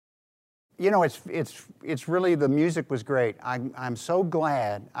It's really, the music was great. I'm so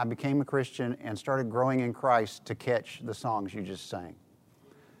glad I became a Christian and started growing in Christ to catch the songs you just sang.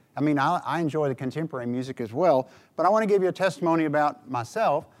 I mean, I enjoy the contemporary music as well, but I want to give you a testimony about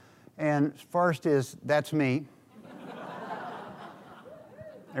myself. And first is, that's me.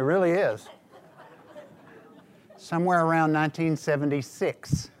 It really is. Somewhere around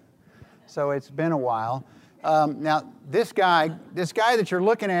 1976. So it's been a while. Now, this guy that you're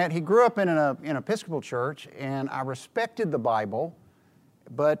looking at, he grew up in an Episcopal church, and I respected the Bible,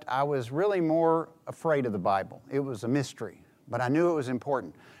 but I was really more afraid of the Bible. It was a mystery, but I knew it was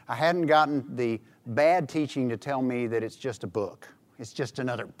important. I hadn't gotten the bad teaching to tell me that it's just a book. It's just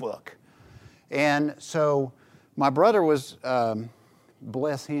another book. And so my brother was,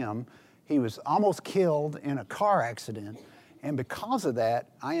 bless him, he was almost killed in a car accident, and because of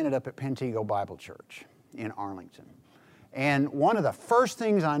that, I ended up at Pantego Bible Church in Arlington. And one of the first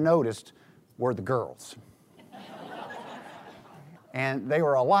things I noticed were the girls. And they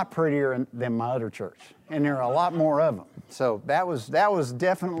were a lot prettier than my other church, and there are a lot more of them. So that was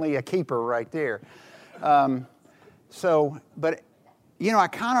definitely a keeper right there. But I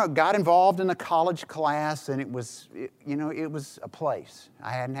kind of got involved in the college class, and it was a place.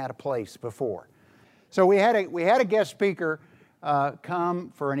 I hadn't had a place before. So we had a guest speaker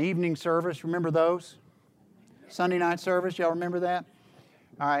come for an evening service. Remember those? Sunday night service, y'all remember that?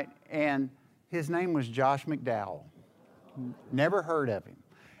 All right, and his name was Josh McDowell. Never heard of him.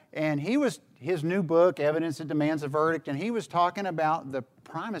 And his new book, Evidence That Demands a Verdict, and he was talking about the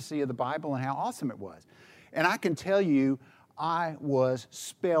primacy of the Bible and how awesome it was. And I can tell you, I was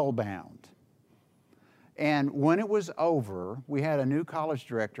spellbound. And when it was over, we had a new college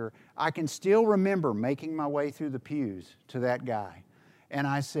director. I can still remember making my way through the pews to that guy. And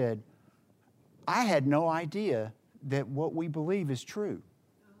I said, I had no idea that what we believe is true.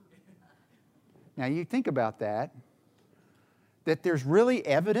 Now you think about that there's really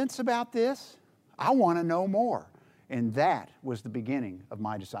evidence about this. I want to know more. And that was the beginning of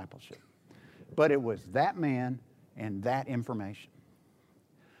my discipleship. But it was that man and that information.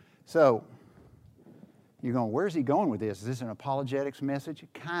 So, you're going, where's he going with this? Is this an apologetics message?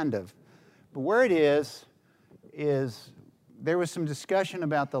 Kind of. But where it is there was some discussion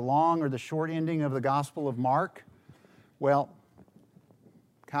about the long or the short ending of the Gospel of Mark. Well,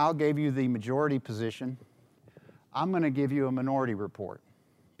 Kyle gave you the majority position. I'm going to give you a minority report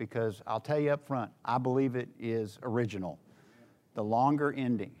because I'll tell you up front, I believe it is original, the longer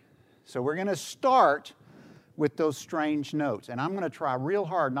ending. So we're going to start with those strange notes. And I'm going to try real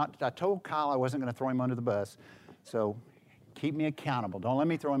hard. I told Kyle I wasn't going to throw him under the bus. So keep me accountable. Don't let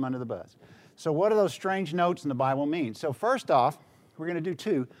me throw him under the bus. So what do those strange notes in the Bible mean? So first off, we're going to do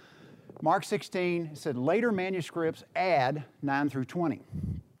two. Mark 16 said later manuscripts add 9 through 20.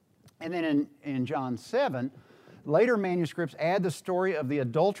 And then in John 7, later manuscripts add the story of the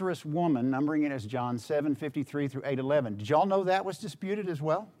adulterous woman, numbering it as John 7:53 through 8:11. Did y'all know that was disputed as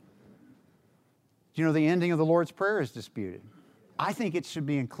well? Do you know the ending of the Lord's Prayer is disputed? I think it should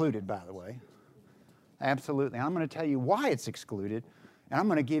be included, by the way. Absolutely. I'm going to tell you why it's excluded, and I'm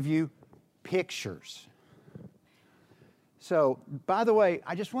going to give you pictures. So, by the way,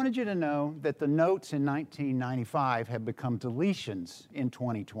 I just wanted you to know that the notes in 1995 have become deletions in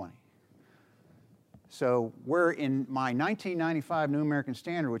 2020. So, we're in my 1995 New American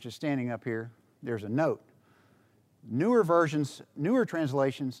Standard, which is standing up here, there's a note. Newer versions, newer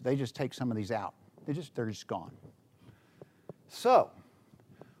translations, they just take some of these out. They're just gone. So,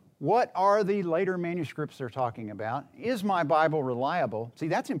 what are the later manuscripts they're talking about? Is my Bible reliable? See,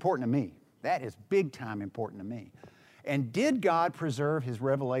 that's important to me. That is big time important to me. And did God preserve His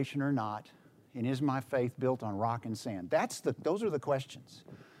revelation or not? And is my faith built on rock and sand? Those are the questions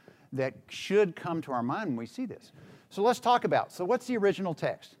that should come to our mind when we see this. So let's talk about, so what's the original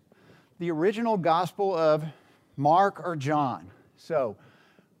text? The original Gospel of Mark or John. So,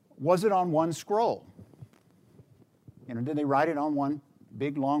 was it on one scroll? Did they write it on one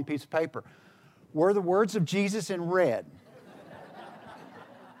big long piece of paper? Were the words of Jesus in red?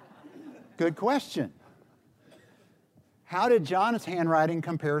 Good question. How did John's handwriting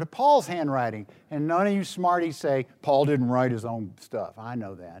compare to Paul's handwriting? And none of you smarties say, Paul didn't write his own stuff. I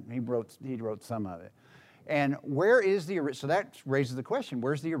know that. He wrote some of it. And where is so that raises the question,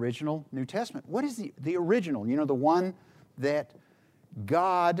 where's the original New Testament? What is the original? The one that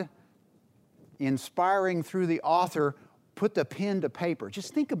God, inspiring through the author, put the pen to paper.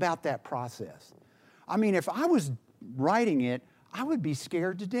 Just think about that process. I mean, if I was writing it, I would be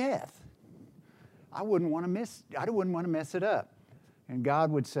scared to death. I wouldn't want to mess it up. And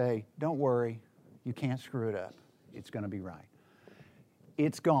God would say, don't worry, you can't screw it up. It's going to be right.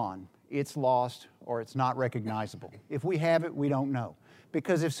 It's gone. it's lost or it's not recognizable. If we have it, we don't know.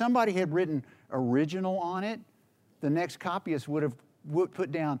 Because if somebody had written original on it, the next copyist would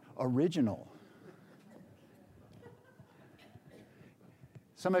put down original.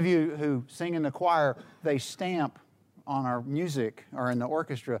 Some of you who sing in the choir, they stamp on our music or in the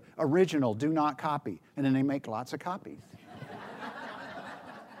orchestra, original, do not copy. And then they make lots of copies.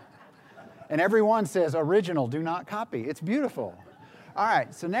 And everyone says, original, do not copy. It's beautiful. All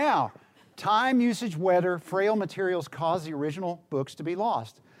right, so now, time, usage, weather, frail materials cause the original books to be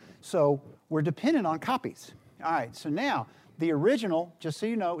lost. So we're dependent on copies. All right, so now, the original, just so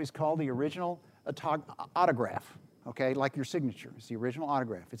you know, is called the original autograph. Okay, like your signature. It's the original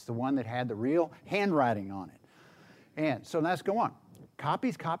autograph. It's the one that had the real handwriting on it. And so let's go on.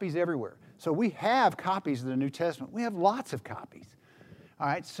 Copies everywhere. So we have copies of the New Testament. We have lots of copies. All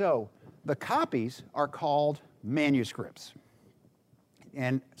right, so the copies are called manuscripts.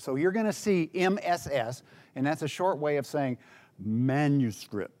 And so you're going to see MSS, and that's a short way of saying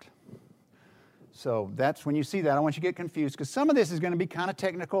manuscript. So that's when you see that, I want you to get confused, because some of this is going to be kind of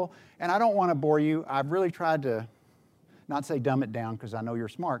technical, and I don't want to bore you. I've really tried to not say dumb it down, because I know you're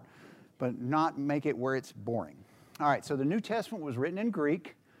smart, but not make it where it's boring. All right, so the New Testament was written in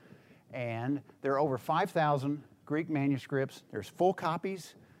Greek, and there are over 5,000 Greek manuscripts. There's full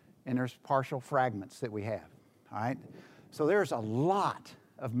copies, and there's partial fragments that we have. All right, so there's a lot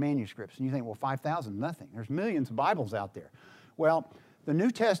of manuscripts, and you think, well, 5,000, nothing. There's millions of Bibles out there. Well, the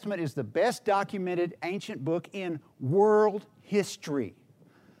New Testament is the best documented ancient book in world history.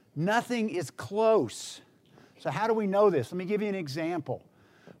 Nothing is close. So how do we know this? Let me give you an example.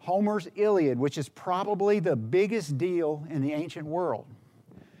 Homer's Iliad, which is probably the biggest deal in the ancient world.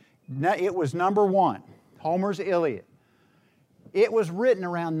 It was number one, Homer's Iliad. It was written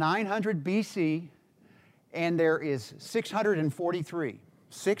around 900 BC, and there is 643.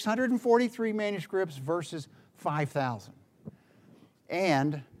 643 manuscripts versus 5,000.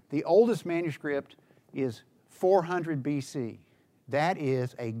 And the oldest manuscript is 400 BC. That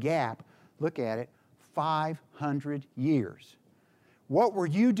is a gap, look at it, 500 years. What were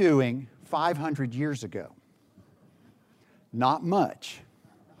you doing 500 years ago? Not much.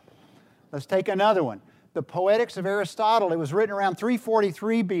 Let's take another one. The Poetics of Aristotle, it was written around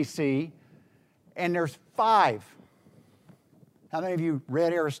 343 BC, and there's 5. How many of you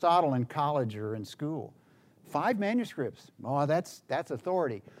read Aristotle in college or in school? 5 manuscripts. Oh, that's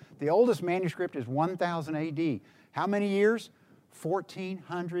authority. The oldest manuscript is 1000 AD. How many years?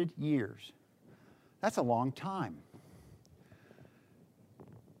 1,400 years. That's a long time.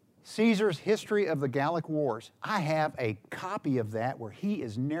 Caesar's History of the Gallic Wars. I have a copy of that where he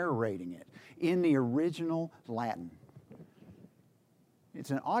is narrating it in the original Latin.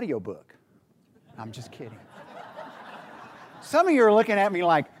 It's an audiobook. I'm just kidding. Some of you are looking at me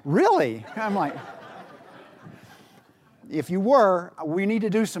like, really? I'm like, if you were, we need to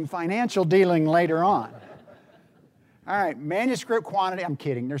do some financial dealing later on. All right, manuscript quantity, I'm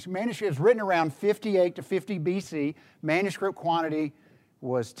kidding. There's manuscripts written around 58 to 50 BC. Manuscript quantity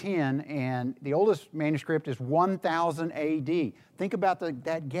was 10, and the oldest manuscript is 1000 AD. Think about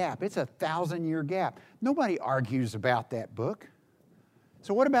that gap. It's a 1,000-year gap. Nobody argues about that book.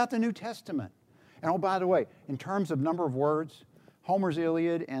 So what about the New Testament? And oh, by the way, in terms of number of words, Homer's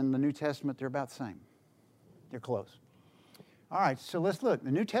Iliad and the New Testament, they're about the same. They're close. All right, so let's look.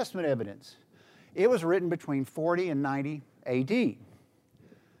 The New Testament evidence. It was written between 40 and 90 AD.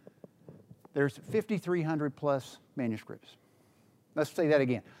 There's 5,300 plus manuscripts. Let's say that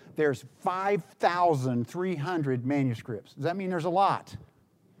again. There's 5,300 manuscripts. Does that mean there's a lot?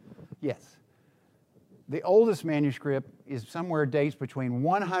 Yes. The oldest manuscript is somewhere dates between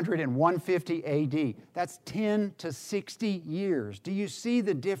 100 and 150 AD. That's 10 to 60 years. Do you see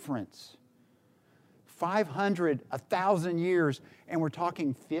the difference? 500, 1,000 years, and we're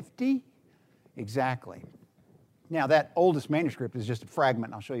talking 50? Exactly. Now, that oldest manuscript is just a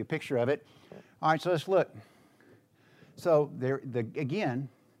fragment. I'll show you a picture of it. All right, so let's look. So, again,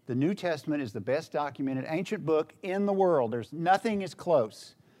 the New Testament is the best documented ancient book in the world. There's nothing is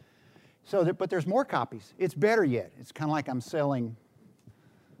close. So, but there's more copies. It's better yet. It's kind of like I'm selling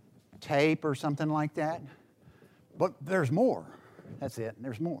tape or something like that. But there's more. That's it.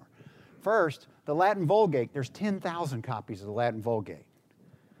 There's more. First, the Latin Vulgate. There's 10,000 copies of the Latin Vulgate.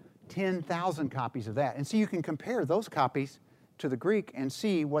 10,000 copies of that. And so you can compare those copies to the Greek and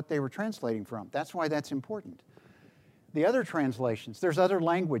see what they were translating from. That's why that's important. The other translations, there's other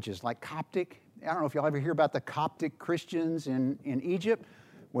languages like Coptic. I don't know if you'll ever hear about the Coptic Christians in Egypt.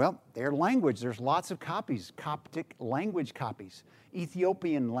 Well, their language, there's lots of copies, Coptic language copies,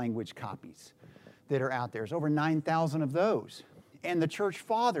 Ethiopian language copies that are out there. There's over 9,000 of those. And the church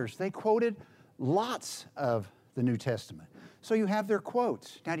fathers, they quoted lots of the New Testament. So you have their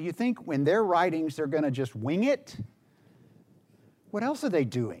quotes. Now, do you think when their writings they're going to just wing it? What else are they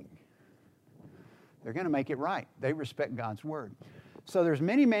doing? They're going to make it right. They respect God's Word. So there's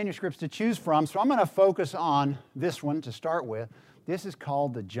many manuscripts to choose from, so I'm going to focus on this one to start with. This is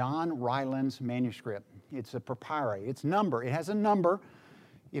called the John Rylands manuscript. It's a papyri. It has a number.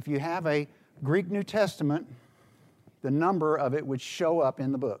 If you have a Greek New Testament, the number of it would show up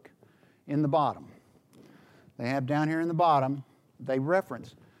in the book, in the bottom. They have down here in the bottom, they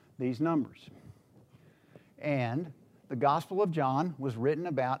reference these numbers. And the Gospel of John was written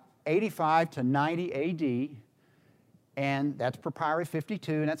about 85 to 90 A.D., and that's Papyri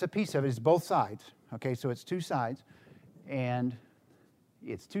 52, and that's a piece of it. It's both sides. Okay, so it's two sides, and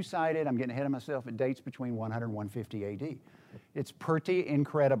it's two-sided. I'm getting ahead of myself. It dates between 100 and 150 A.D. It's pretty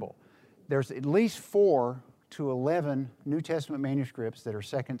incredible. There's at least 4 to 11 New Testament manuscripts that are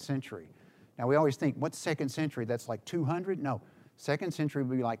 2nd century. Now, we always think, what's 2nd century? That's like 200? No, 2nd century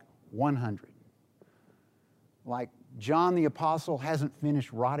would be like 100. Like John the Apostle hasn't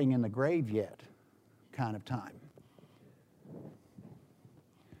finished rotting in the grave yet kind of time.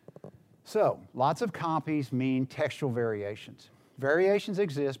 So, lots of copies mean textual variations. Variations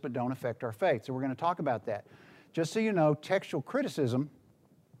exist but don't affect our faith, so we're going to talk about that. Just so you know, textual criticism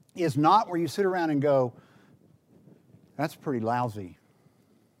is not where you sit around and go, that's pretty lousy.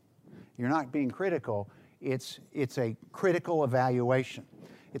 You're not being critical. It's a critical evaluation.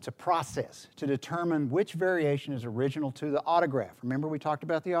 It's a process to determine which variation is original to the autograph. Remember we talked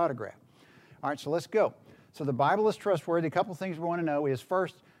about the autograph. All right, so let's go. So the Bible is trustworthy. A couple things we want to know is,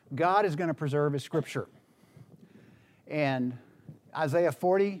 first, God is going to preserve His Scripture. And Isaiah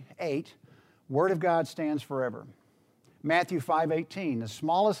 48, Word of God stands forever. Matthew 5:18, the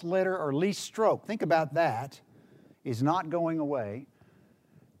smallest letter or least stroke, think about that, is not going away.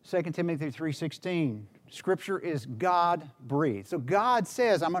 2 Timothy 3:16, Scripture is God-breathed. So God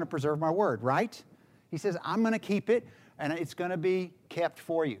says, I'm going to preserve my Word, right? He says, I'm going to keep it, and it's going to be kept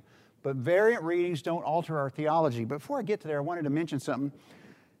for you. But variant readings don't alter our theology. But before I get to there, I wanted to mention something.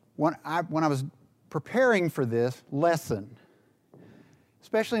 When I was preparing for this lesson,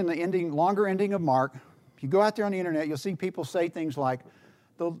 especially in the longer ending of Mark, if you go out there on the internet, you'll see people say things like,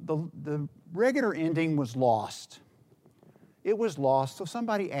 the regular ending was lost. It was lost, so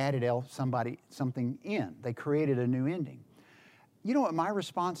somebody added something in. They created a new ending. You know what my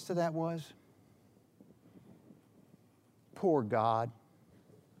response to that was? Poor God.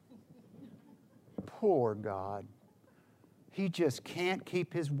 Poor God. He just can't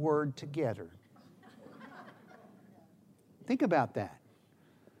keep His Word together. Think about that.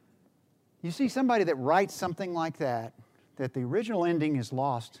 You see somebody that writes something like that the original ending is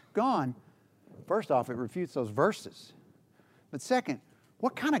lost, gone. First off, it refutes those verses. But second,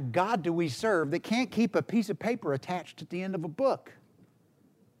 what kind of God do we serve that can't keep a piece of paper attached at the end of a book?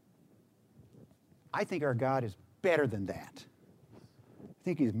 I think our God is better than that. I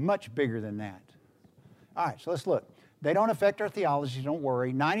think He's much bigger than that. All right, so let's look. They don't affect our theology, don't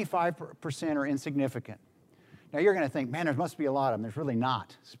worry. 95% are insignificant. Now you're going to think, man, there must be a lot of them. There's really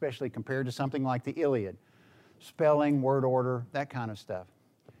not, especially compared to something like the Iliad. Spelling, word order, that kind of stuff.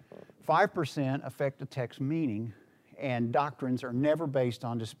 5% affect the text meaning, and doctrines are never based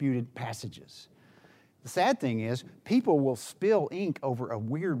on disputed passages. The sad thing is, people will spill ink over a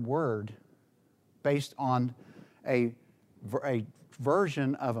weird word based on a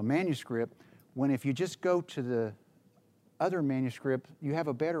version of a manuscript, when if you just go to the other manuscript, you have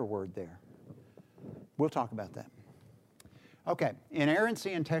a better word there. We'll talk about that. Okay,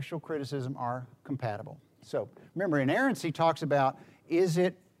 inerrancy and textual criticism are compatible. So remember, inerrancy talks about, is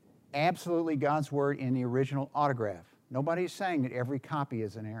it absolutely God's Word in the original autograph? Nobody's saying that every copy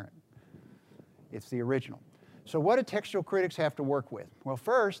is inerrant. It's the original. So what do textual critics have to work with? Well,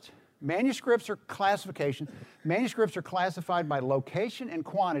 first, manuscripts are classification. Manuscripts are classified by location and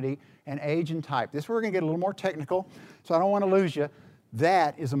quantity and age and type. This we're going to get a little more technical, so I don't want to lose you.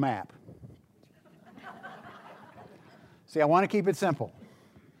 That is a map. See, I want to keep it simple.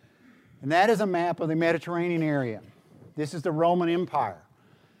 And that is a map of the Mediterranean area. This is the Roman Empire.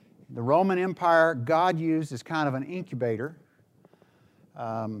 The Roman Empire, God used as kind of an incubator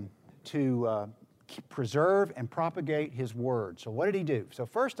to preserve and propagate His Word. So what did He do? So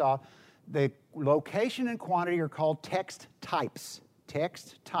first off, the location and quantity are called text types.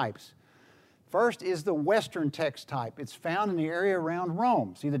 Text types. First is the Western text type. It's found in the area around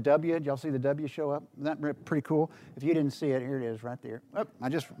Rome. See the W? Did y'all see the W show up? Isn't that pretty cool? If you didn't see it, here it is right there. Oh, I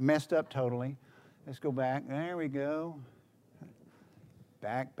just messed up totally. Let's go back. There we go.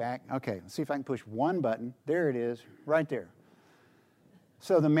 Back. Okay, let's see if I can push one button. There it is, right there.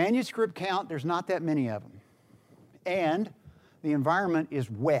 So the manuscript count, there's not that many of them. And the environment is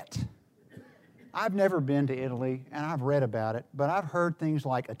wet. I've never been to Italy, and I've read about it, but I've heard things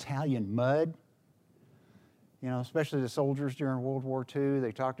like Italian mud. You know, especially the soldiers during World War II,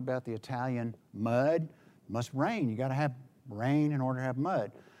 they talked about the Italian mud. It must rain. You got to have rain in order to have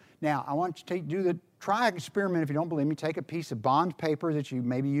mud. Now, I want you to try an experiment if you don't believe me. Take a piece of bond paper that you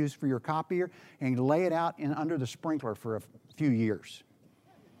maybe use for your copier and lay it out under the sprinkler for a few years.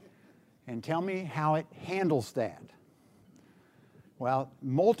 And tell me how it handles that. Well,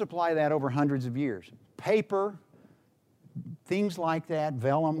 multiply that over hundreds of years. Paper, things like that,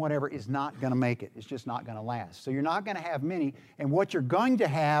 vellum, whatever, is not going to make it. It's just not going to last. So you're not going to have many, and what you're going to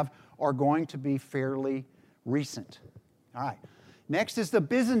have are going to be fairly recent. All right. Next is the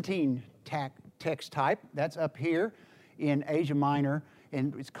Byzantine text type. That's up here in Asia Minor,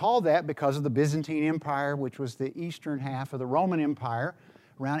 and it's called that because of the Byzantine Empire, which was the eastern half of the Roman Empire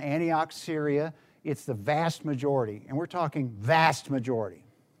around Antioch, Syria. It's the vast majority, and we're talking vast majority.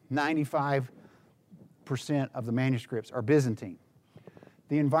 95% of the manuscripts are Byzantine.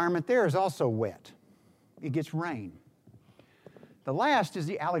 The environment there is also wet. It gets rain. The last is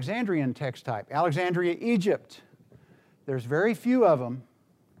the Alexandrian text type. Alexandria, Egypt. There's very few of them,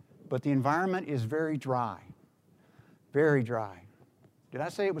 but the environment is very dry. Very dry. Did I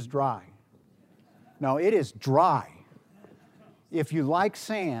say it was dry? No, it is dry. If you like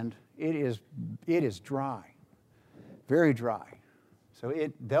sand, it is dry. Very dry. So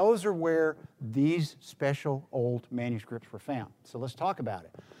those are where these special old manuscripts were found. So let's talk about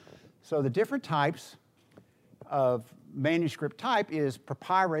it. So the different types of manuscript type is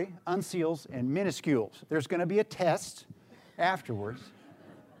papyri, uncials, and minuscules. There's going to be a test afterwards.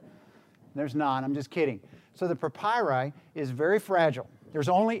 There's not, I'm just kidding. So the papyri is very fragile. There's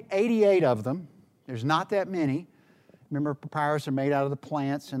only 88 of them. There's not that many. Remember, papyrus are made out of the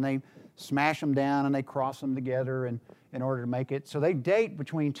plants, and they smash them down and they cross them together in order to make it. So they date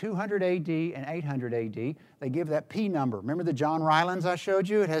between 200 AD and 800 AD. They give that P number. Remember the John Rylands I showed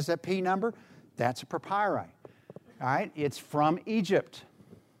you? It has that P number. That's a papyri. All right, it's from Egypt.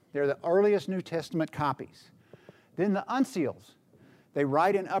 They're the earliest New Testament copies. Then the uncials, they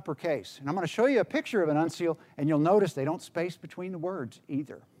write in uppercase. And I'm going to show you a picture of an uncial, and you'll notice they don't space between the words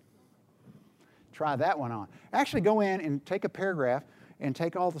either. Try that one on. Actually go in and take a paragraph and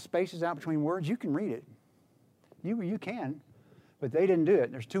take all the spaces out between words. You can read it. You can, but they didn't do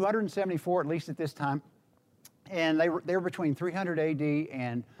it. There's 274, at least at this time, and they were between 300 AD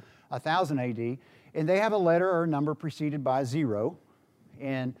and 1000 AD, and they have a letter or a number preceded by 0,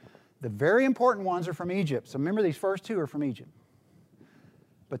 and the very important ones are from Egypt. So remember, these first two are from Egypt,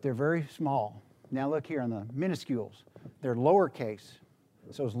 but they're very small. Now look here on the minuscules. They're lowercase,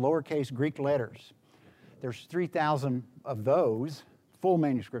 so it's lowercase Greek letters. There's 3,000 of those, full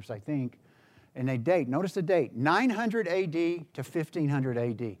manuscripts, I think, and they date, notice the date, 900 AD to 1500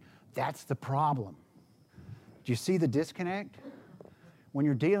 AD. That's the problem. Do you see the disconnect? When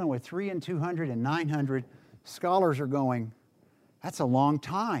you're dealing with 3 and 200 and 900, scholars are going, that's a long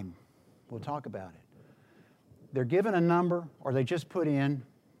time. We'll talk about it. They're given a number, or they just put in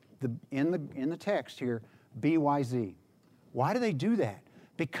the text here, BYZ. Why do they do that?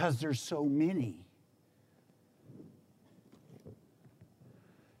 Because there's so many.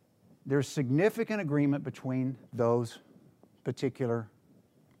 There's significant agreement between those particular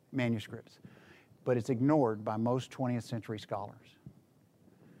manuscripts, but it's ignored by most 20th century scholars.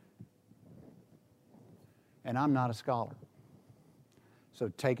 And I'm not a scholar, so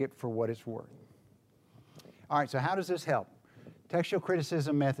take it for what it's worth. All right, so how does this help? Textual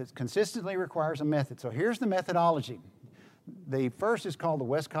criticism methods consistently requires a method. So here's the methodology. The first is called the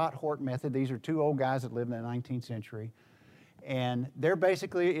Westcott-Hort method. These are two old guys that lived in the 19th century. And there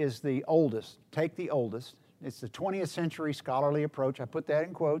basically is the oldest. Take the oldest. It's the 20th century scholarly approach. I put that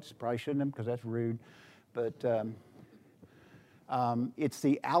in quotes. Probably shouldn't have because that's rude. But it's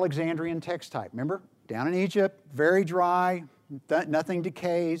the Alexandrian text type. Remember? Down in Egypt, very dry, nothing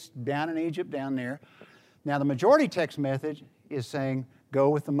decays. Down in Egypt, down there. Now the majority text method is saying go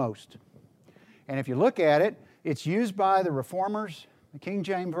with the most. And if you look at it, it's used by the Reformers, the King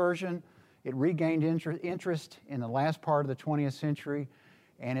James Version. It regained interest in the last part of the 20th century,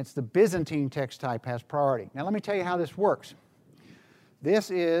 and it's the Byzantine text type has priority. Now let me tell you how this works. This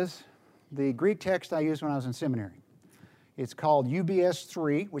is the Greek text I used when I was in seminary. It's called UBS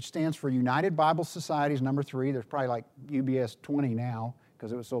 3, which stands for United Bible Societies number 3. There's probably like UBS 20 now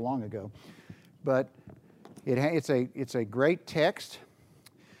because it was so long ago. But it's a great text,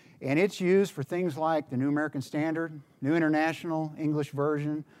 and it's used for things like the New American Standard, New International English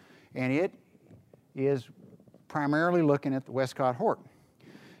Version, and it is primarily looking at the Westcott-Hort.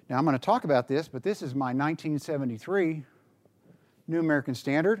 Now, I'm going to talk about this, but this is my 1973 New American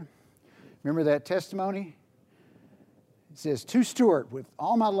Standard. Remember that testimony? It says, "To Stuart, with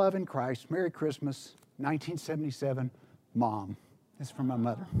all my love in Christ, Merry Christmas, 1977, Mom." That's from my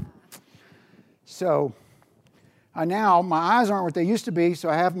mother. So, now my eyes aren't what they used to be, so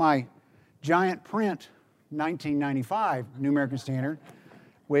I have my giant print 1995 New American Standard,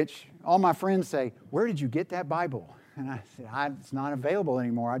 which all my friends say, "Where did you get that Bible?" And I said, "It's not available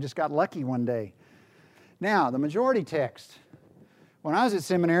anymore. I just got lucky one day." Now, the majority text. When I was at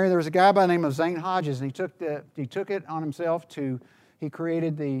seminary, there was a guy by the name of Zane Hodges, and he took it on himself he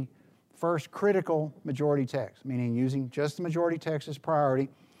created the first critical majority text, meaning using just the majority text as priority.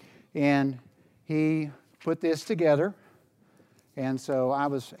 And he put this together. And so I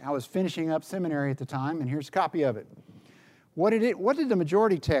was finishing up seminary at the time, and here's a copy of it. What did the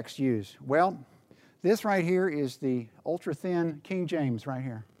majority text use? Well, this right here is the ultra-thin King James right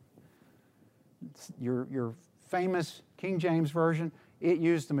here. It's your famous King James Version. It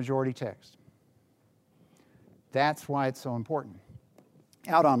used the majority text. That's why it's so important.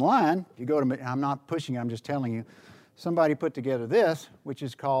 Out online, if you go to, I'm not pushing it, I'm just telling you, somebody put together this, which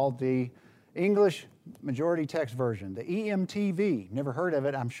is called the English Majority Text Version, the EMTV. Never heard of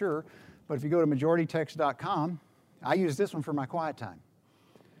it, I'm sure, but if you go to majoritytext.com, I use this one for my quiet time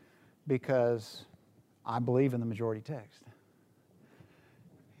because I believe in the majority text.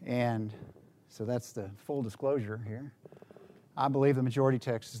 And so that's the full disclosure here. I believe the majority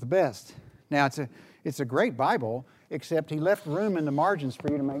text is the best. Now, it's a great Bible, except he left room in the margins for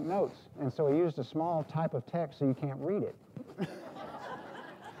you to make notes. And so he used a small type of text so you can't read it.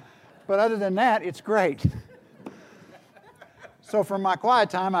 But other than that, it's great. So for my quiet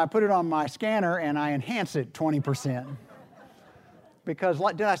time, I put it on my scanner and I enhance it 20%. Because,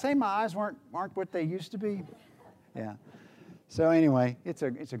 did I say my eyes aren't what they used to be? Yeah. So anyway, it's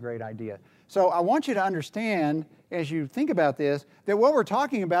a great idea. So I want you to understand, as you think about this, that what we're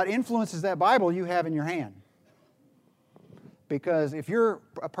talking about influences that Bible you have in your hand. Because if you're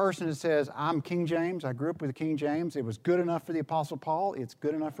a person that says, "I'm King James, I grew up with the King James, it was good enough for the Apostle Paul, it's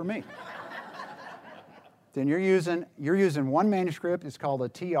good enough for me," then you're using one manuscript. It's called a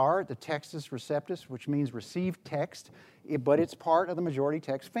TR, the Textus Receptus, which means received text, but it's part of the majority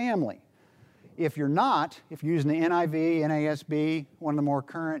text family. If you're not, if you're using the NIV, NASB, one of the more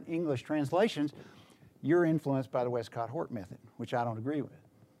current English translations, you're influenced by the Westcott-Hort method, which I don't agree with.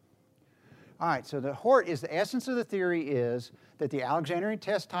 All right, so the essence of the theory is that the Alexandrian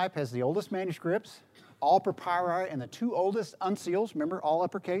test type has the oldest manuscripts, all papyri, and the two oldest uncials. Remember, all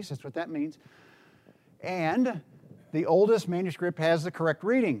uppercase, that's what that means. And the oldest manuscript has the correct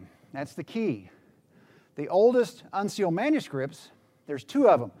reading. That's the key. The oldest uncial manuscripts, there's two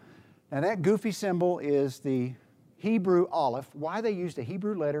of them. Now that goofy symbol is the Hebrew Aleph. Why they used a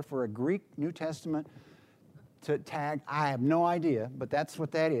Hebrew letter for a Greek New Testament to tag, I have no idea, but that's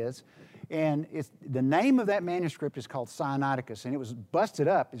what that is. And the name of that manuscript is called Sinaiticus, and it was busted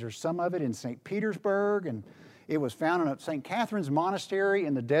up. There's some of it in St. Petersburg, and it was found in St. Catherine's Monastery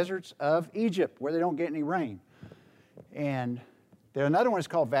in the deserts of Egypt, where they don't get any rain. And there's another one is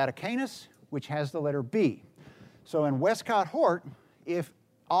called Vaticanus, which has the letter B. So in Westcott-Hort, if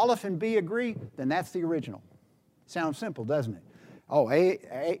Aleph and B agree, then that's the original. Sounds simple, doesn't it? Oh,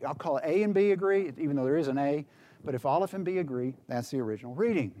 I'll call it A and B agree, even though there is an A. But if Aleph and B agree, that's the original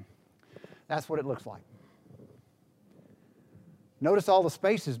reading. That's what it looks like. Notice all the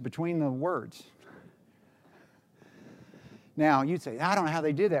spaces between the words. Now, you'd say, I don't know how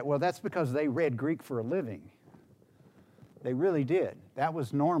they did that. Well, that's because they read Greek for a living. They really did. That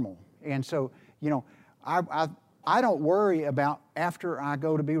was normal. And so, I don't worry about, after I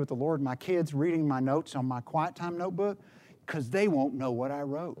go to be with the Lord, my kids reading my notes on my quiet time notebook, because they won't know what I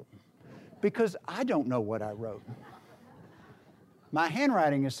wrote. Because I don't know what I wrote. My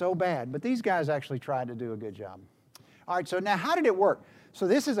handwriting is so bad, but these guys actually tried to do a good job. All right, so now how did it work? So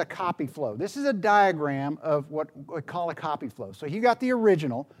this is a copy flow. This is a diagram of what we call a copy flow. So you got the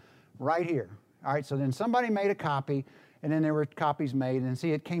original right here. All right, so then somebody made a copy, and then there were copies made, and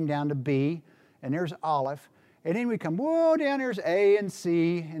see, it came down to B, and there's Aleph, and then we come, whoa, down there's A and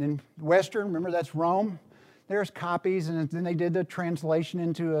C, and then Western, remember that's Rome. There's copies, and then they did the translation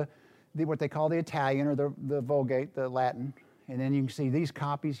into what they call the Italian, or the Vulgate, the Latin. And then you can see these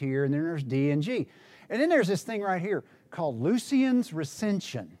copies here, and then there's D and G. And then there's this thing right here called Lucian's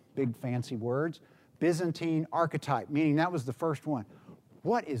Recension, big fancy words, Byzantine archetype, meaning that was the first one.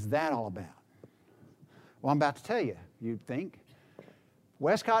 What is that all about? Well, I'm about to tell you, you'd think.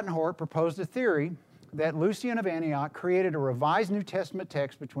 Westcott and Hort proposed a theory that Lucian of Antioch created a revised New Testament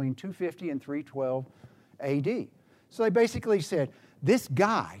text between 250 and 312 AD. So they basically said, This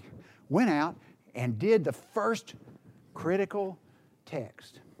guy went out and did the first critical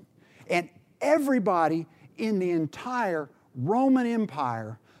text. And everybody in the entire Roman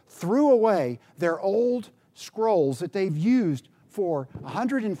Empire threw away their old scrolls that they've used for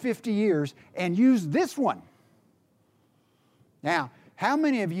 150 years and used this one. Now, how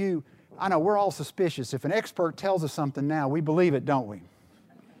many of you, I know we're all suspicious. If an expert tells us something now, we believe it, don't we?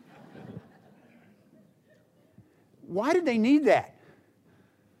 Why did they need that?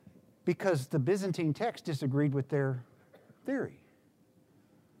 Because the Byzantine text disagreed with their theory.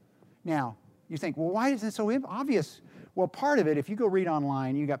 Now, you think, well, why is it so obvious? Well, part of it, if you go read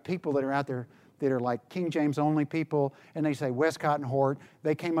online, you got people that are out there that are like King James only people, and they say Westcott and Hort,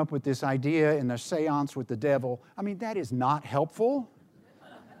 they came up with this idea in their seance with the devil. I mean, that is not helpful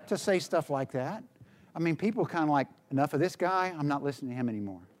to say stuff like that. I mean, people kind of like, enough of this guy, I'm not listening to him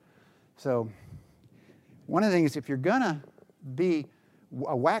anymore. So, one of the things, if you're going to be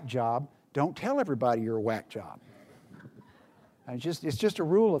a whack job, don't tell everybody you're a whack job. It's just a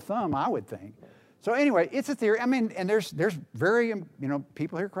rule of thumb, I would think. So anyway, it's a theory. I mean, and there's very,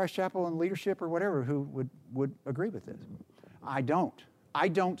 people here at Christ Chapel and leadership or whatever who would agree with this. I don't. I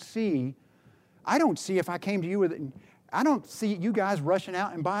don't see if I came to you with it, I don't see you guys rushing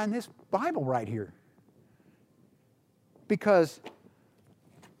out and buying this Bible right here. Because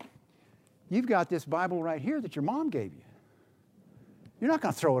you've got this Bible right here that your mom gave you. You're not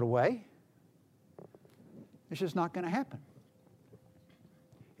going to throw it away. It's just not going to happen.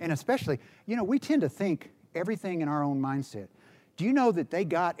 And especially, we tend to think everything in our own mindset. Do you know that they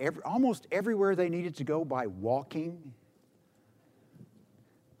got almost everywhere they needed to go by walking?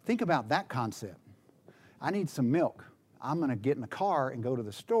 Think about that concept. I need some milk. I'm going to get in the car and go to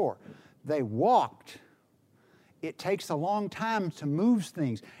the store. They walked. It takes a long time to move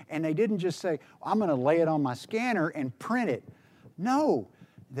things. And they didn't just say, I'm going to lay it on my scanner and print it. No,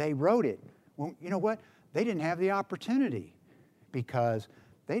 they wrote it. Well, you know what? They didn't have the opportunity because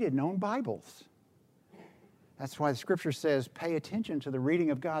they didn't own Bibles. That's why the Scripture says, pay attention to the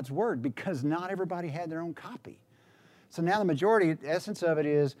reading of God's Word, because not everybody had their own copy. So now the essence of it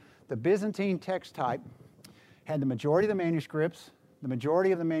is the Byzantine text type had the majority of the manuscripts. The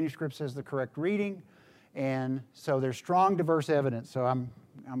majority of the manuscripts has the correct reading. And so there's strong, diverse evidence. So I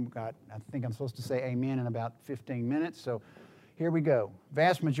think I'm supposed to say amen in about 15 minutes. So here we go.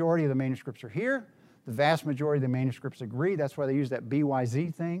 Vast majority of the manuscripts are here. The vast majority of the manuscripts agree. That's why they use that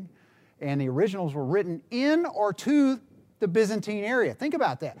BYZ thing. And the originals were written in or to the Byzantine area. Think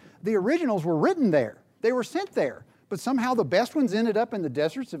about that. The originals were written there. They were sent there. But somehow the best ones ended up in the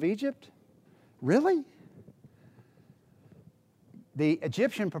deserts of Egypt? Really? The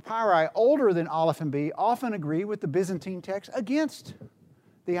Egyptian papyri, older than Aleph and B, often agree with the Byzantine text against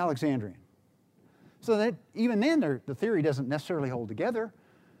the Alexandrian. So that even then, the theory doesn't necessarily hold together.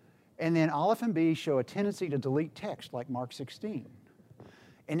 And then Aleph and B show a tendency to delete text, like Mark 16.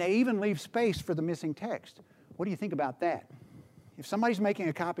 And they even leave space for the missing text. What do you think about that? If somebody's making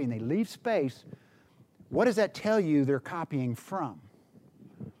a copy and they leave space, what does that tell you they're copying from?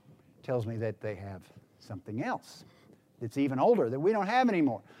 It tells me that they have something else that's even older that we don't have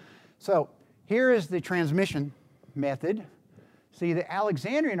anymore. So here is the transmission method. See, the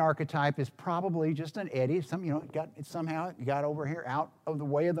Alexandrian archetype is probably just an eddy. It somehow got over here out of the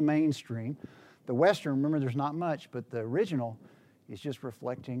way of the mainstream. The Western, remember, there's not much, but the original is just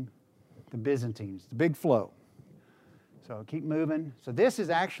reflecting the Byzantines, the big flow. So keep moving. So this is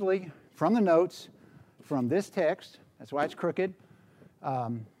actually from the notes from this text. That's why it's crooked.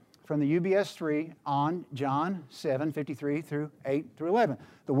 From the UBS 3 on John 7, 53 through 8 through 11.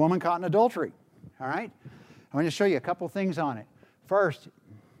 The woman caught in adultery. All right? I'm going to show you a couple things on it. First,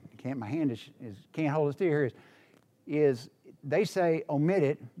 my hand can't hold it still here, is they say omit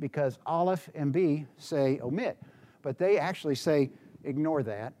it because Aleph and B say omit. But they actually say ignore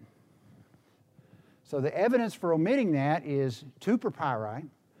that. So the evidence for omitting that is 2 papyri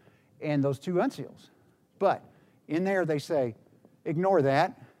and those 2 uncials. But in there they say, ignore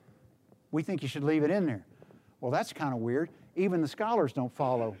that. We think you should leave it in there. Well, that's kind of weird. Even the scholars don't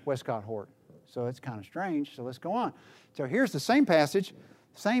follow Westcott Hort. So it's kind of strange. So let's go on. So here's the same passage,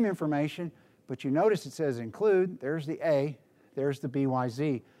 same information, but you notice it says include. There's the A. There's the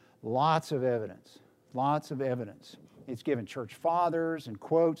BYZ. Lots of evidence. Lots of evidence. It's given church fathers and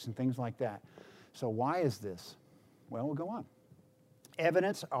quotes and things like that. So why is this? Well, we'll go on.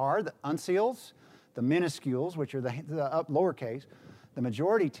 Evidence are the uncials, the minuscules, which are the lowercase, the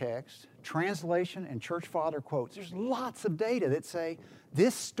majority text, translation, and church father quotes. There's lots of data that say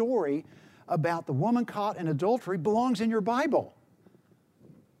this story about the woman caught in adultery belongs in your Bible.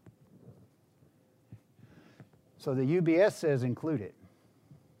 So the UBS says include it.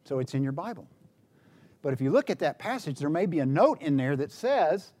 So it's in your Bible. But if you look at that passage, there may be a note in there that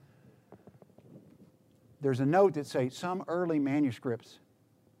says, there's a note that says some early manuscripts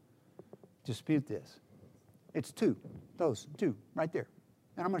dispute this. It's those two right there.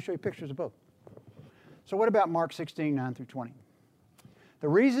 And I'm going to show you pictures of both. So what about Mark 16, 9 through 20? The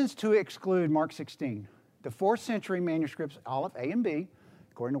reasons to exclude Mark 16. The 4th century manuscripts, Aleph, A and B,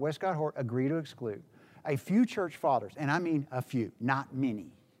 according to Westcott Hort, agree to exclude. A few church fathers, and I mean a few, not many.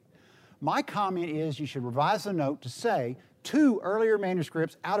 My comment is you should revise the note to say 2 earlier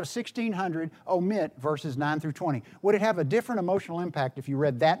manuscripts out of 1,600 omit verses 9 through 20. Would it have a different emotional impact if you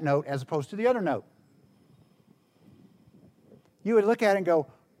read that note as opposed to the other note? You would look at it and go,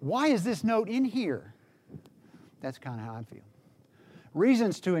 why is this note in here? That's kind of how I feel.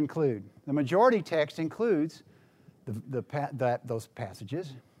 Reasons to include. The majority text includes those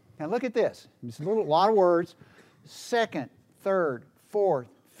passages. Now look at this. It's a lot of words. 2nd, 3rd, 4th,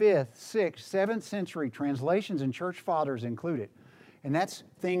 5th, 6th, 7th century translations and church fathers included. And that's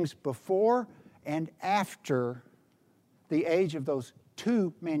things before and after the age of those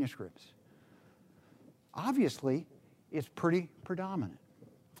 2 manuscripts. Obviously, it's pretty predominant.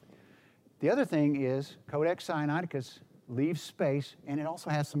 The other thing is Codex Sinaiticus leaves space, and it also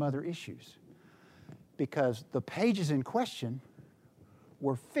has some other issues. Because the pages in question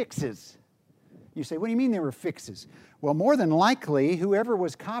were fixes. You say, what do you mean they were fixes? Well, more than likely, whoever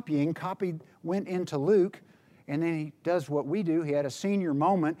was went into Luke, and then he does what we do. He had a senior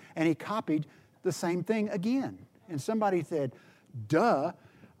moment, and he copied the same thing again. And somebody said, duh,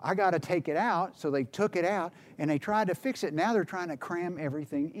 I got to take it out. So they took it out, and they tried to fix it. Now they're trying to cram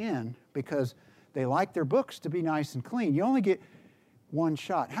everything in because they like their books to be nice and clean. You only get one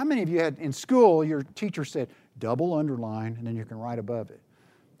shot. How many of you had, in school, your teacher said, double underline, and then you can write above it?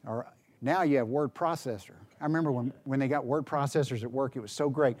 Or now you have word processor. I remember when they got word processors at work, it was so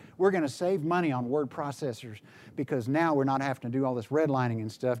great. We're going to save money on word processors because now we're not having to do all this redlining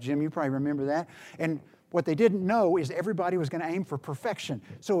and stuff. Jim, you probably remember that. And what they didn't know is everybody was going to aim for perfection.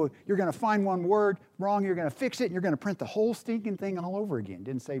 So you're going to find one word wrong, you're going to fix it, and you're going to print the whole stinking thing all over again.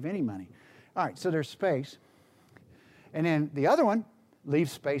 Didn't save any money. All right, so there's space. And then the other one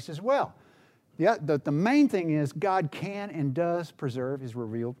leaves space as well. The main thing is God can and does preserve His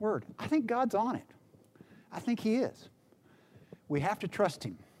revealed Word. I think God's on it. I think He is. We have to trust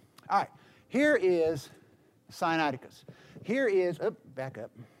Him. All right, here is Sinaiticus. Here is, back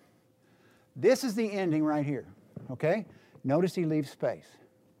up. This is the ending right here, okay? Notice he leaves space.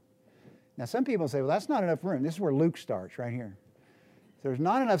 Now some people say, well, that's not enough room. This is where Luke starts, right here. There's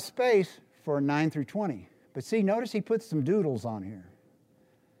not enough space for 9 through 20. But see, notice he puts some doodles on here,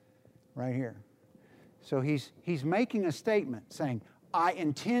 right here. So he's making a statement saying, I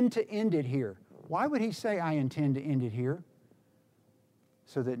intend to end it here. Why would he say, I intend to end it here?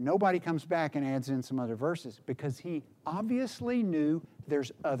 So that nobody comes back and adds in some other verses. Because he obviously knew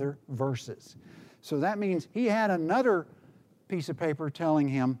there's other verses. So that means he had another piece of paper telling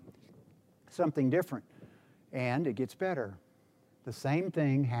him something different. And it gets better. The same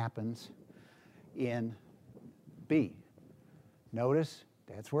thing happens in B. Notice,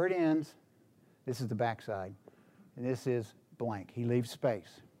 that's where it ends. This is the backside. And this is blank. He leaves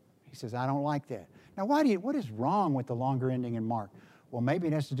space. He says, I don't like that. Now, what is wrong with the longer ending in Mark? Well, maybe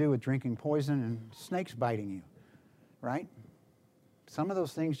it has to do with drinking poison and snakes biting you, right? Some of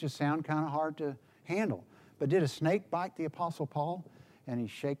those things just sound kind of hard to handle. But did a snake bite the Apostle Paul and he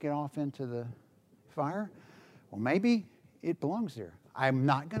shake it off into the fire? Well, maybe it belongs there. I'm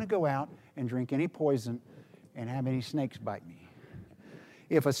not going to go out and drink any poison and have any snakes bite me.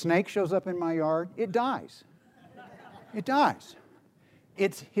 If a snake shows up in my yard, it dies. It dies.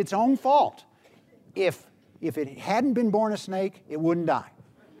 It's its own fault. If it hadn't been born a snake, it wouldn't die.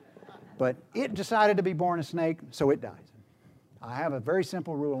 But it decided to be born a snake, so it dies. I have a very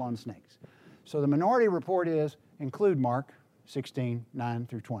simple rule on snakes. So the minority report is include Mark 16, 9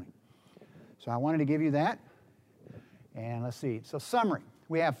 through 20. So I wanted to give you that. And let's see. So summary.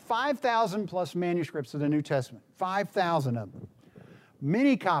 We have 5,000 plus manuscripts of the New Testament. 5,000 of them.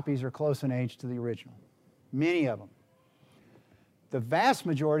 Many copies are close in age to the original. Many of them. The vast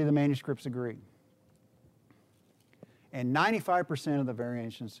majority of the manuscripts agree. And 95% of the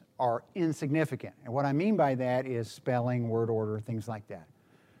variations are insignificant. And what I mean by that is spelling, word order, things like that.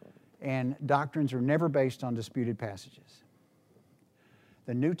 And doctrines are never based on disputed passages.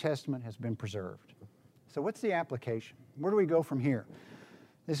 The New Testament has been preserved. So what's the application? Where do we go from here?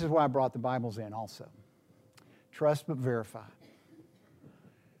 This is why I brought the Bibles in also. Trust but verify.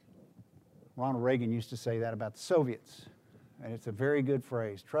 Ronald Reagan used to say that about the Soviets. And it's a very good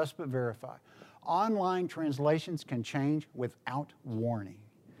phrase. Trust but verify. Online translations can change without warning.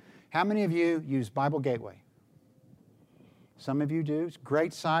 How many of you use Bible Gateway? Some of you do. It's a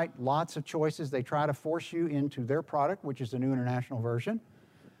great site, lots of choices. They try to force you into their product, which is the New International Version.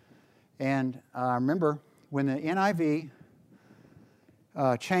 And remember, when the NIV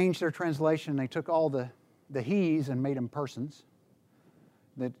changed their translation, they took all the he's and made them persons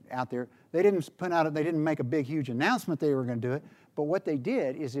that out there. They didn't make a big, huge announcement they were going to do it. But what they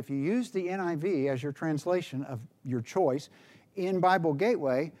did is if you use the NIV as your translation of your choice, in Bible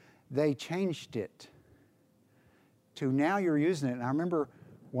Gateway, they changed it to now you're using it. And I remember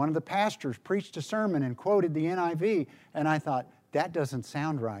one of the pastors preached a sermon and quoted the NIV, and I thought, that doesn't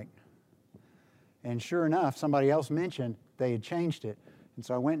sound right. And sure enough, somebody else mentioned they had changed it. And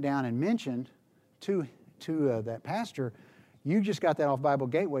so I went down and mentioned to that pastor, you just got that off Bible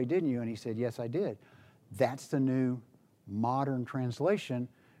Gateway, didn't you? And he said, yes, I did. That's the new modern translation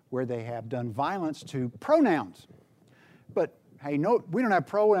where they have done violence to pronouns. But hey, no, we don't have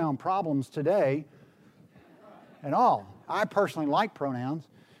pronoun problems today at all. I personally like pronouns.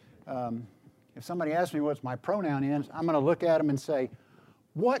 If somebody asks me what my pronoun is, I'm going to look at them and say,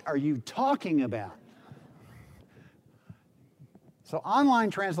 what are you talking about? So online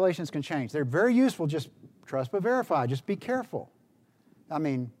translations can change. They're very useful, just trust but verify. Just be careful. I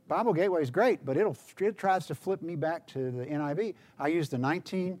mean, Bible Gateway is great, but it tries to flip me back to the NIV. I use the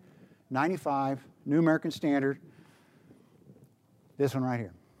 1995 New American Standard, this one right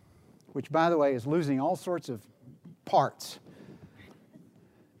here, which, by the way, is losing all sorts of parts,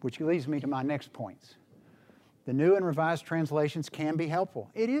 which leads me to my next points. The New and Revised translations can be helpful.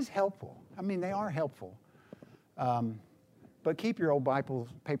 It is helpful. I mean, they are helpful. But keep your old Bibles,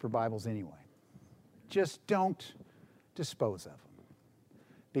 paper Bibles anyway. Just don't dispose of them,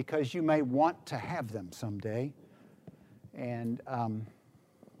 because you may want to have them someday, and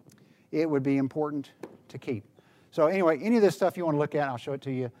it would be important to keep. So anyway, any of this stuff you want to look at, I'll show it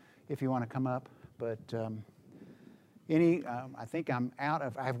to you if you want to come up. But I think I'm out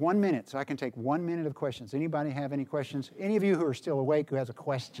of, I have 1 minute, so I can take 1 minute of questions. Anybody have any questions? Any of you who are still awake who has a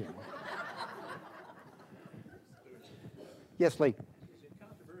question? Yes, Lee. Is it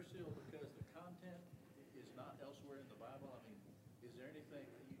controversial because the content is not elsewhere in the Bible? I mean, is there anything,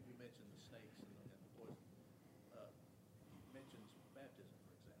 you mentioned the snakes and the poison, mentions baptism,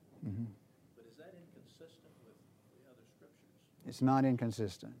 for example. Mm-hmm. But is that inconsistent with the other scriptures? It's not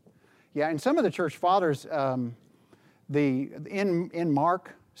inconsistent. Yeah, and some of the church fathers, in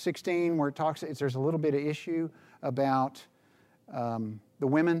Mark 16, where it talks, there's a little bit of issue about the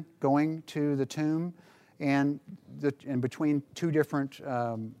women going to the tomb, and between two different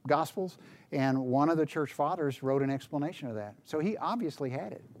Gospels, and one of the church fathers wrote an explanation of that. So he obviously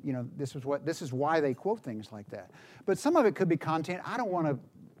had it. You know, this is why they quote things like that. But some of it could be content. I don't want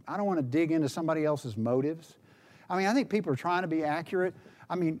to dig into somebody else's motives. I mean, I think people are trying to be accurate.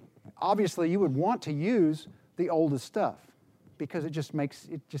 I mean, obviously, you would want to use the oldest stuff because it just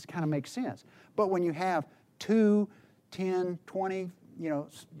kind of makes sense. But when you have 2, 10, 20,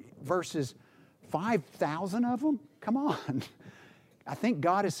 verses 5,000 of them? Come on. I think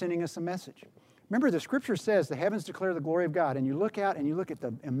God is sending us a message. Remember, the scripture says the heavens declare the glory of God, and you look out and you look at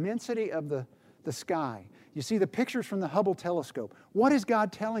the immensity of the sky. You see the pictures from the Hubble telescope. What is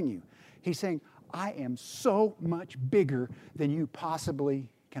God telling you? He's saying, I am so much bigger than you possibly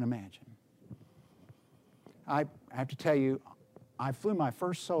can imagine. I have to tell you, I flew my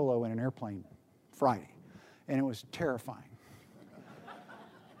first solo in an airplane Friday, and it was terrifying.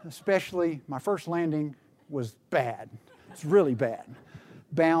 Especially, my first landing was bad. It's really bad.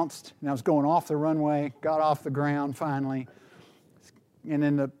 Bounced, and I was going off the runway, got off the ground finally. And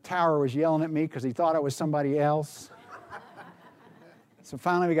then the tower was yelling at me because he thought I was somebody else. So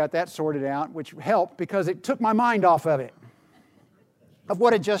finally we got that sorted out, which helped because it took my mind off of it, of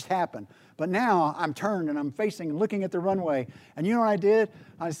what had just happened. But now I'm turned and I'm facing and looking at the runway. And you know what I did?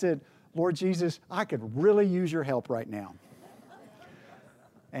 I said, Lord Jesus, I could really use your help right now.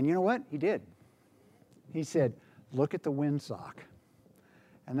 And you know what? He did. He said, look at the windsock.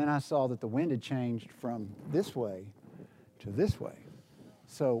 And then I saw that the wind had changed from this way to this way.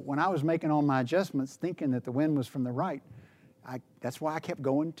 So when I was making all my adjustments, thinking that the wind was from the right, that's why I kept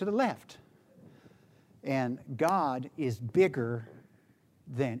going to the left. And God is bigger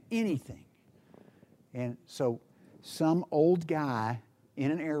than anything. And so some old guy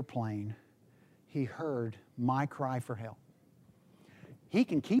in an airplane, he heard my cry for help. He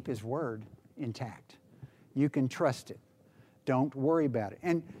can keep his word intact. You can trust it. Don't worry about it.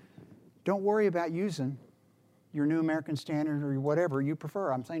 And don't worry about using your New American Standard or whatever you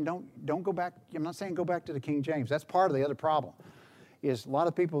prefer. I'm saying don't go back. I'm not saying go back to the King James. That's part of the other problem. is a lot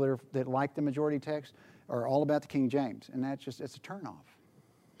of people that like the majority text are all about the King James, and that's just, it's a turnoff.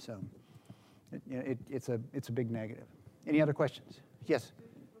 So it's a big negative. Any other questions? Yes? Do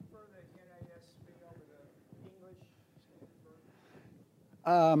you prefer the NASB over the English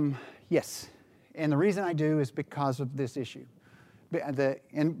Standard Version? Yes, and the reason I do is because of this issue.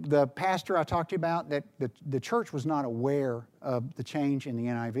 And the pastor I talked to you about, that the church was not aware of the change in the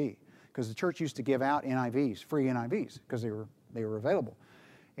NIV, because the church used to give out NIVs, free NIVs, because they were available.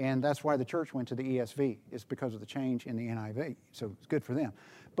 And that's why the church went to the ESV. It's because of the change in the NIV. So it's good for them.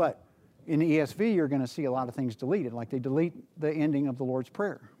 But in the ESV, you're going to see a lot of things deleted, like they delete the ending of the Lord's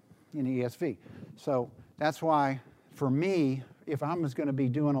Prayer in the ESV. So that's why, for me, if I'm going to be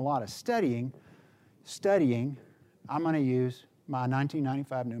doing a lot of studying, I'm going to use my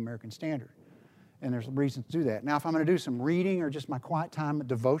 1995 New American Standard. And there's reasons to do that. Now, if I'm going to do some reading or just my quiet time,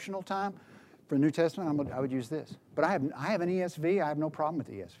 devotional time for the New Testament, I would use this. But I have an ESV. I have no problem with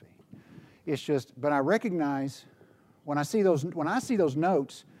the ESV. It's just, but I recognize when I see those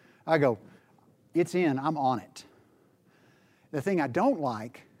notes, I go, it's in, I'm on it. The thing I don't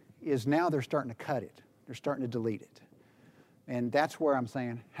like is now they're starting to cut it. They're starting to delete it. And that's where I'm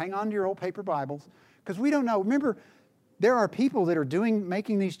saying, hang on to your old paper Bibles, because we don't know. Remember, there are people that are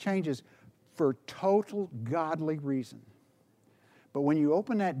making these changes for total godly reason. But when you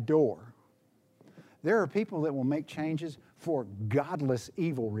open that door, there are people that will make changes for godless,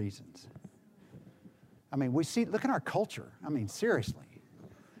 evil reasons. I mean, look at our culture. I mean, seriously.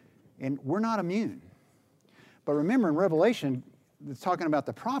 And we're not immune. But remember, in Revelation, it's talking about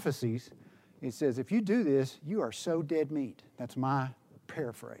the prophecies. It says, if you do this, you are so dead meat. That's my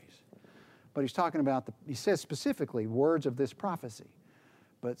paraphrase. But he's talking about, he says specifically, words of this prophecy.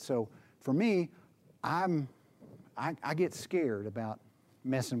 But so, for me, I get scared about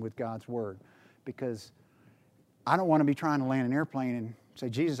messing with God's Word, because I don't want to be trying to land an airplane and say,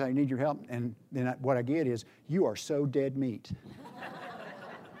 Jesus, I need your help. And then what I get is, you are so dead meat.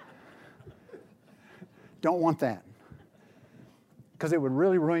 Don't want that, because it would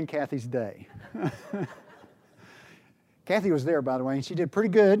really ruin Kathy's day. Kathy was there, by the way, and she did pretty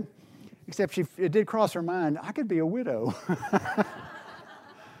good, except it did cross her mind, I could be a widow.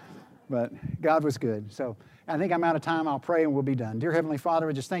 But God was good. So I think I'm out of time. I'll pray and we'll be done. Dear Heavenly Father,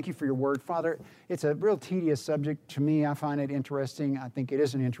 I just thank you for your word. Father, it's a real tedious subject to me. I find it interesting. I think it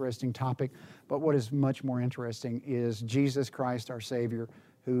is an interesting topic. But what is much more interesting is Jesus Christ, our Savior,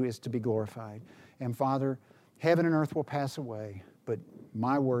 who is to be glorified. And Father, heaven and earth will pass away, but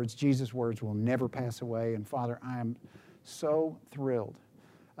my words, Jesus' words, will never pass away. And Father, I am so thrilled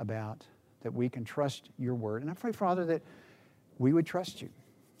about that we can trust your word. And I pray, Father, that we would trust you,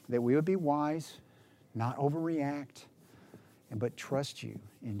 that we would be wise, not overreact, but trust you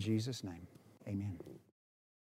in Jesus' name. Amen.